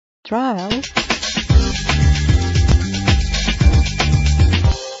Trial.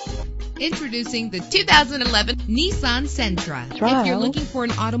 Introducing the 2011 Nissan Sentra. If you're looking for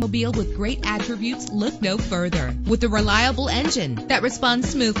an automobile with great attributes, look no further. With a reliable engine that responds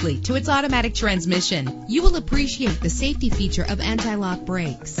smoothly to its automatic transmission, you will appreciate the safety feature of anti-lock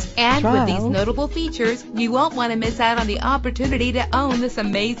brakes. And with these notable features, you won't want to miss out on the opportunity to own this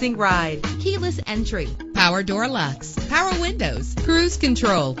amazing ride. Keyless entry, power door locks, power windows, cruise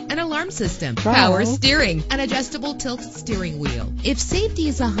control, an alarm system, power steering, an adjustable tilt steering wheel. If safety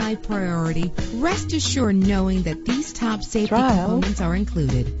is a high priority, rest assured knowing that these top safety components are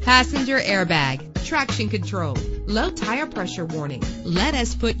included. Passenger airbag, traction control, low tire pressure warning. Let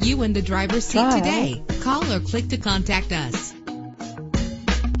us put you in the driver's seat today. Call or click to contact us.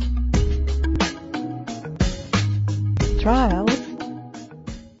 Trial.